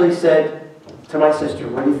he actually said to my sister,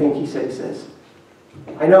 what do you think he said? He says,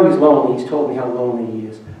 I know he's lonely, he's told me how lonely he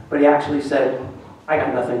is, but he actually said, I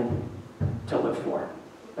got nothing to live for.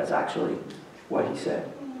 That's actually what he said.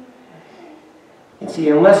 And see,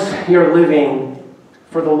 unless you're living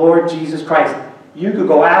for the Lord Jesus Christ, you could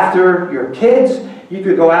go after your kids, you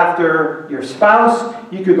could go after your spouse,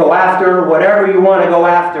 you could go after whatever you want to go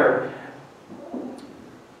after.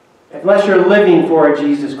 Unless you're living for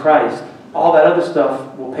Jesus Christ, all that other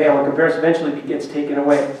stuff will pale in comparison. Eventually it gets taken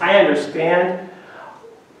away. I understand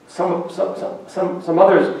some of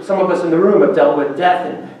us in the room have dealt with death,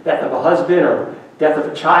 and death of a husband or death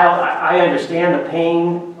of a child. I understand the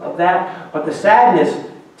pain of that. But the sadness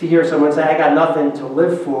to hear someone say, I got nothing to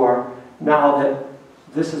live for now that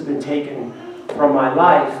this has been taken from my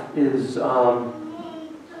life is kind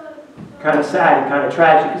of sad and kind of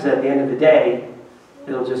tragic, because at the end of the day,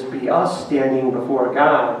 it'll just be us standing before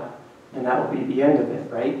God, and that will be the end of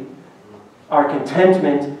it, right? Our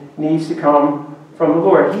contentment needs to come from the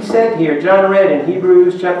Lord. He said here, John read in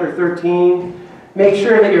Hebrews chapter 13, make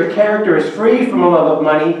sure that your character is free from a love of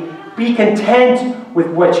money. Be content with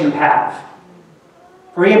what you have.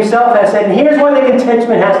 For he himself has said, and here's where the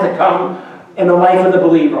contentment has to come in the life of the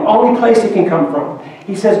believer. Only place it can come from.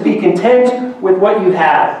 He says, be content with what you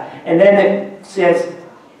have. And then it says,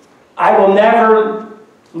 I will never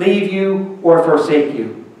leave you or forsake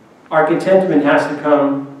you. Our contentment has to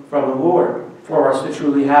come from the Lord for us to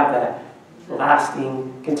truly have that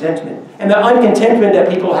lasting contentment. And the uncontentment that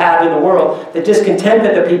people have in the world, the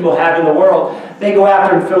discontentment that people have in the world, they go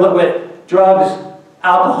after and fill it with drugs,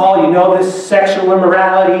 alcohol, this, sexual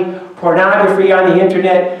immorality, pornography on the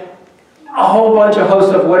internet, a whole bunch of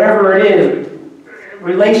hosts of whatever it is,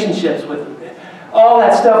 relationships with all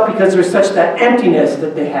that stuff, because there's such that emptiness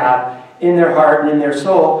that they have in their heart and in their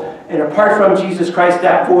soul. And apart from Jesus Christ,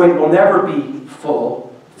 that void will never be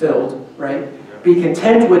filled, right? Be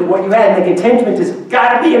content with what you had, and the contentment has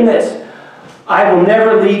got to be in this. I will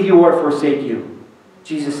never leave you or forsake you.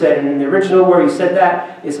 Jesus said, and in the original word he said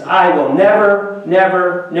that is, I will never,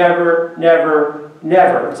 never, never, never,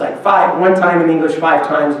 never. It's like one time in English, 5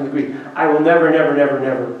 times in the Greek. I will never, never, never,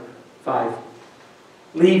 never, 5,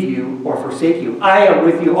 leave you or forsake you. I am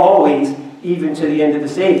with you always, even to the end of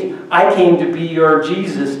this age. I came to be your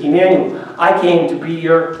Jesus, Emmanuel. I came to be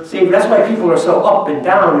your Savior. That's why people are so up and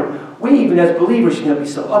down. And we, even as believers, should not be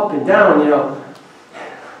so up and down, you know.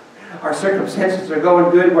 Our circumstances are going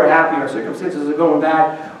good, we're happy. Our circumstances are going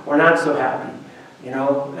bad, we're not so happy. You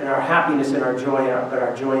know, and our happiness and our joy, but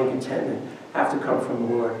our joy and contentment have to come from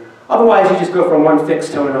the Lord. Otherwise, you just go from one fix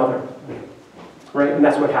to another. Right? And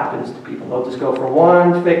that's what happens to people. They'll just go from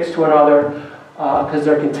one fix to another because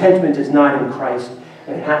their contentment is not in Christ.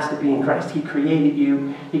 And it has to be in Christ. He created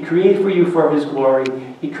you. He created you for His glory.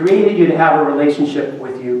 He created you to have a relationship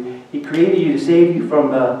with you. He created you to save you from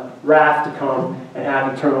the wrath to come and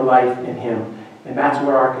have eternal life in Him. And that's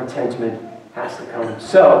where our contentment has to come.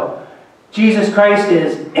 So, Jesus Christ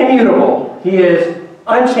is immutable. He is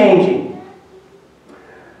unchanging.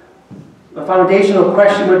 The foundational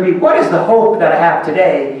question would be, what is the hope that I have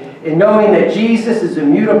today in knowing that Jesus is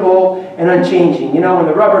immutable and unchanging? You know, when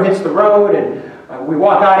the rubber hits the road and we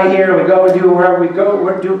walk out of here and we go and do wherever we go,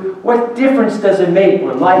 what difference does it make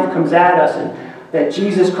when life comes at us and that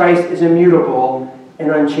Jesus Christ is immutable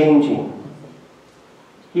and unchanging?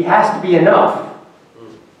 He has to be enough.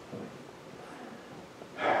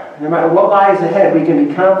 No matter what lies ahead, we can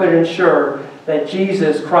be confident and sure that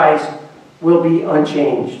Jesus Christ will be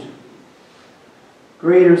unchanged.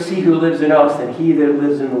 Greater is He who lives in us than he that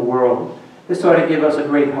lives in the world. This ought to give us a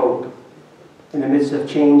great hope in the midst of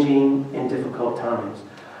changing and difficult times.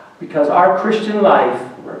 Because our Christian life,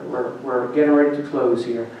 we're getting ready to close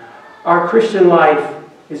here, our Christian life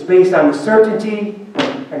is based on the certainty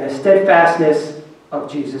and the steadfastness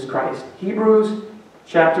of Jesus Christ. Hebrews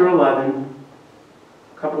chapter 11,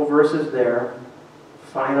 a couple verses there,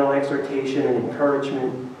 final exhortation and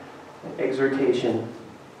encouragement and exhortation.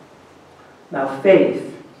 Now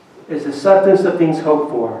faith is the substance of things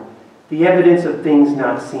hoped for, the evidence of things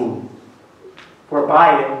not seen. For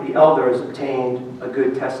by it the elders obtained a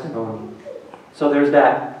good testimony. So there's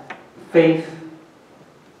that faith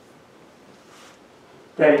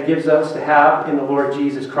that it gives us to have in the Lord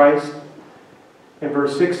Jesus Christ. And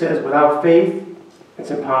verse 6 says, without faith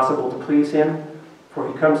it's impossible to please Him, for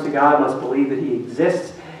he comes to God must believe that He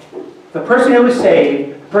exists. The person who is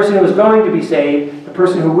saved, the person who is going to be saved, the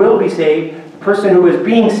person who will be saved, the person who is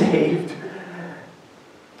being saved,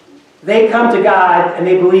 they come to God and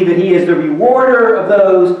they believe that He is the rewarder of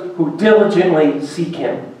those who diligently seek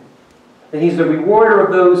Him. That He's the rewarder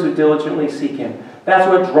of those who diligently seek Him. That's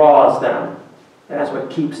what draws them. And that's what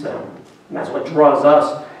keeps them. And that's what draws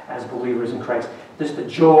us as believers in Christ. Just the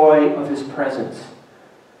joy of His presence.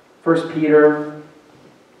 1 Peter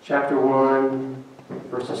chapter 1,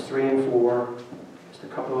 verses 3 and 4. Just a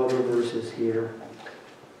couple other verses here.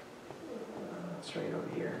 It's right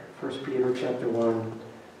over here. 1 Peter chapter 1,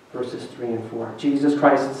 verses 3 and 4. Jesus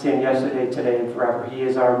Christ is the same yesterday, today, and forever. He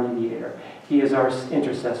is our mediator. He is our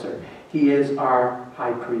intercessor. He is our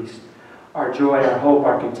high priest. Our joy, our hope,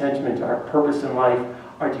 our contentment, our purpose in life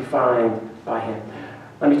are defined by Him.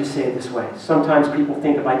 Let me just say it this way. Sometimes people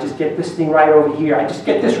think if I just get this thing right over here, I just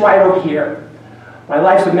get this right over here. My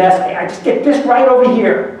life's a mess. I just get this right over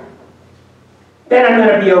here. Then I'm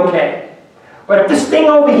going to be okay. But if this thing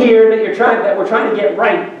over here that we're trying to get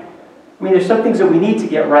right, I mean, there's some things that we need to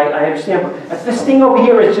get right, I understand. But if this thing over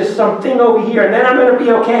here is just something over here, and then I'm going to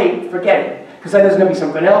be okay, forget it. Because then there's going to be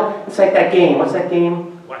something else. It's like that game. What's that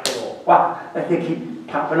game? Wow, that they keep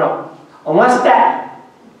popping up. Unless that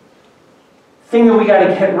thing that we got to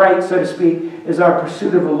get right, so to speak, is our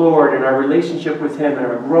pursuit of the Lord and our relationship with Him and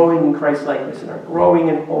our growing in Christ-likeness and our growing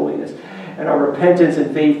in holiness and our repentance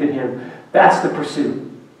and faith in Him. That's the pursuit.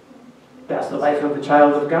 That's the life of the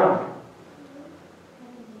child of God.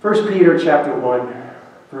 1 Peter chapter 1,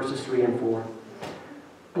 verses 3 and 4.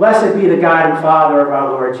 Blessed be the God and Father of our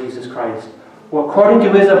Lord Jesus Christ, who according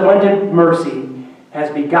to His abundant mercy has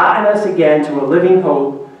begotten us again to a living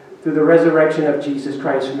hope through the resurrection of Jesus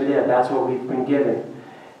Christ from the dead. That's what we've been given.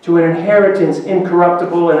 To an inheritance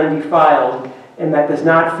incorruptible and undefiled, and that does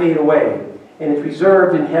not fade away, and is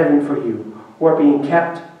reserved in heaven for you, who are being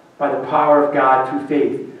kept by the power of God through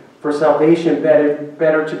faith for salvation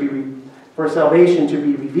for salvation to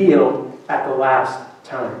be revealed at the last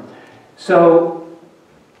time. So,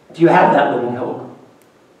 do you have that living hope?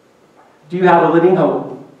 Do you have a living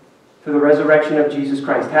hope through the resurrection of Jesus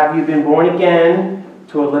Christ? Have you been born again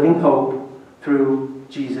to a living hope through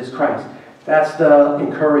Jesus Christ? That's the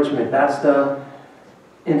encouragement. That's the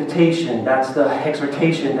invitation. That's the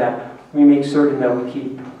exhortation that we make certain that we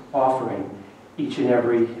keep offering each and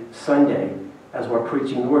every Sunday as we're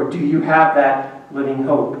preaching the Word. Do you have that living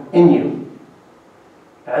hope in you?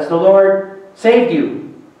 Has the Lord saved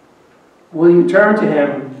you? Will you turn to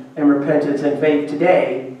Him in repentance and faith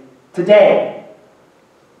today, to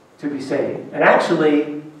be saved? And actually,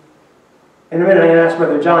 in a minute, I'm going to ask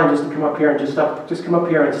Brother John just to come up here and just come up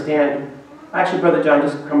here and stand. Actually, Brother John,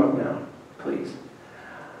 just come up now, please.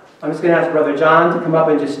 I'm just going to ask Brother John to come up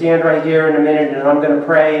and just stand right here in a minute, and I'm going to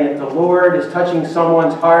pray. And if the Lord is touching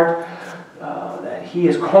someone's heart, that He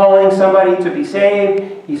is calling somebody to be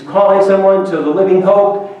saved, He's calling someone to the living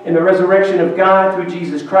hope in the resurrection of God through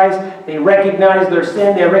Jesus Christ. They recognize their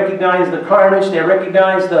sin, they recognize the carnage, they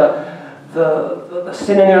recognize the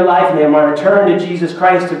sin in their life, and they want to turn to Jesus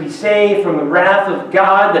Christ to be saved from the wrath of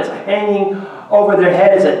God that's hanging over their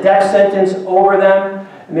head as a death sentence over them.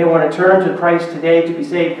 And they want to turn to Christ today to be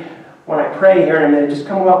saved. When I pray here in a minute, just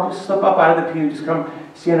come up, just slip up out of the pew, just come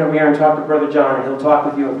stand over here and talk to Brother John, and he'll talk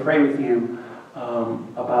with you and pray with you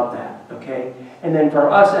about that, okay? And then for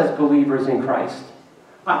us as believers in Christ,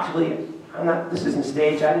 actually, this isn't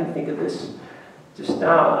staged, I didn't think of this just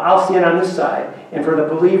now. I'll stand on this side. And for the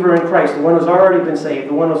believer in Christ, the one who's already been saved,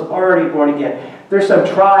 the one who's already born again, there's some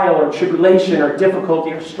trial or tribulation or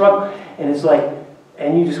difficulty or struggle, and it's like,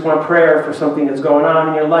 and you just want prayer for something that's going on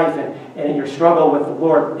in your life and your struggle with the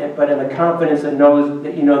Lord, but in the confidence that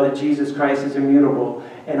you know that Jesus Christ is immutable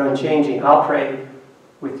and unchanging. I'll pray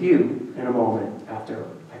with you in a moment after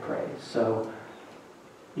I pray. So,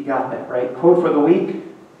 you got that, right? Quote for the week.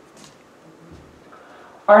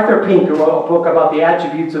 Arthur Pink wrote a book about the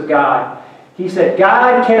attributes of God. He said,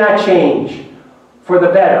 God cannot change for the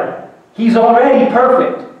better. He's already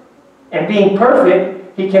perfect. And being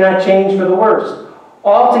perfect, He cannot change for the worse.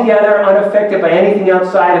 Altogether unaffected by anything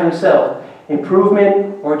outside of Himself.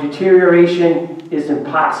 Improvement or deterioration is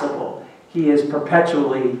impossible. He is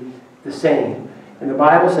perpetually the same. And the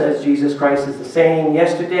Bible says Jesus Christ is the same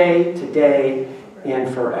yesterday, today,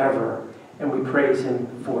 and forever. And we praise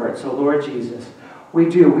Him for it. So Lord Jesus, we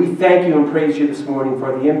thank You and praise You this morning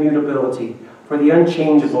for the immutability, for the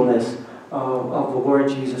unchangeableness of the Lord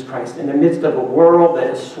Jesus Christ. In the midst of a world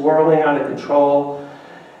that is swirling out of control,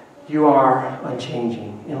 You are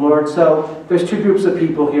unchanging. And Lord, so there's two groups of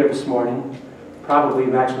people here this morning.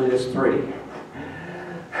 Probably, actually, there's three.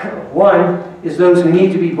 One is those who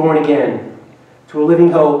need to be born again to a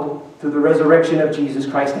living hope through the resurrection of Jesus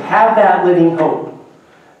Christ. To have that living hope.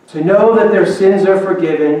 To know that their sins are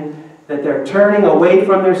forgiven, that they're turning away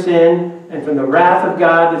from their sin and from the wrath of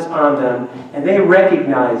God that's on them. And they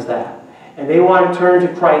recognize that. And they want to turn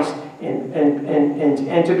to Christ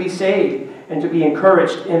and to be saved and to be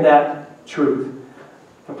encouraged in that truth.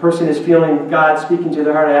 If a person is feeling God speaking to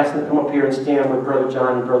their heart, I ask them to come up here and stand with Brother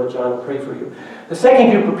John, and Brother John will pray for you. The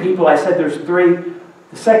second group of people, I said there's three.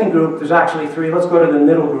 The second group, there's actually three. Let's go to the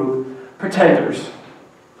middle group. Pretenders.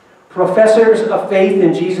 Professors of faith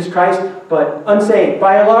in Jesus Christ, but unsaved.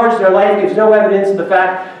 By and large, their life gives no evidence of the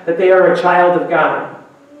fact that they are a child of God.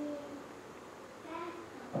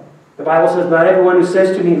 The Bible says, not everyone who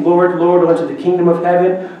says to me, Lord, Lord, will enter the kingdom of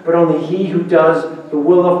heaven, but only he who does the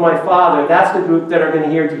will of my Father. That's the group that are going to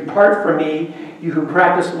hear, depart from me, you who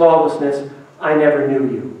practice lawlessness, I never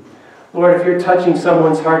knew you. Lord, if you're touching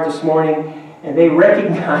someone's heart this morning, and they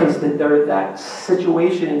recognize that they're in that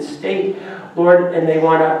situation and state, Lord, and they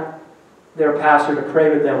want their pastor to pray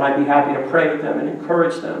with them, I'd be happy to pray with them and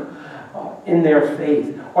encourage them in their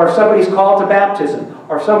faith. Or if somebody's called to baptism,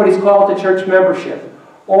 or if somebody's called to church membership,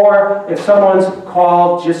 or if someone's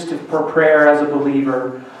called just for prayer as a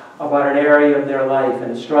believer about an area of their life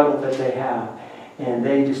and a struggle that they have, and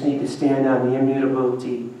they just need to stand on the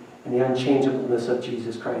immutability and the unchangeableness of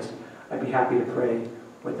Jesus Christ, I'd be happy to pray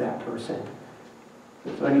with that person.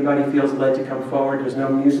 If anybody feels led to come forward, there's no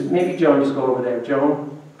music. Maybe Joan, just go over there.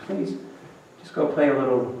 Joan, please, just go play a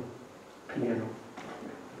little piano.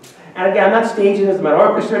 And again, I'm not staging this, I'm not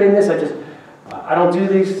orchestrating this. I don't do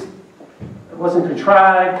these. It wasn't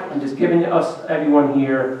contrived. I'm just giving us, everyone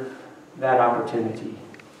here, that opportunity.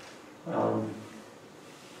 And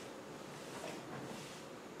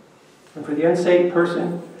for the unsaved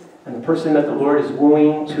person, and the person that the Lord is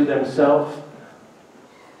wooing to themselves,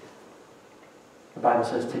 the Bible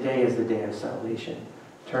says today is the day of salvation.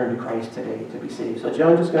 turn to Christ today to be saved. So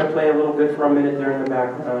John's just going to play a little bit for a minute there in the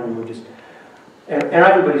background, and we'll just, and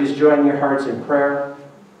everybody just join your hearts in prayer.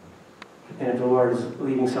 And if the Lord is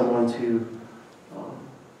leading someone to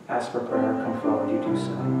ask for prayer, come forward, you do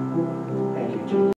so. Thank you, Jesus.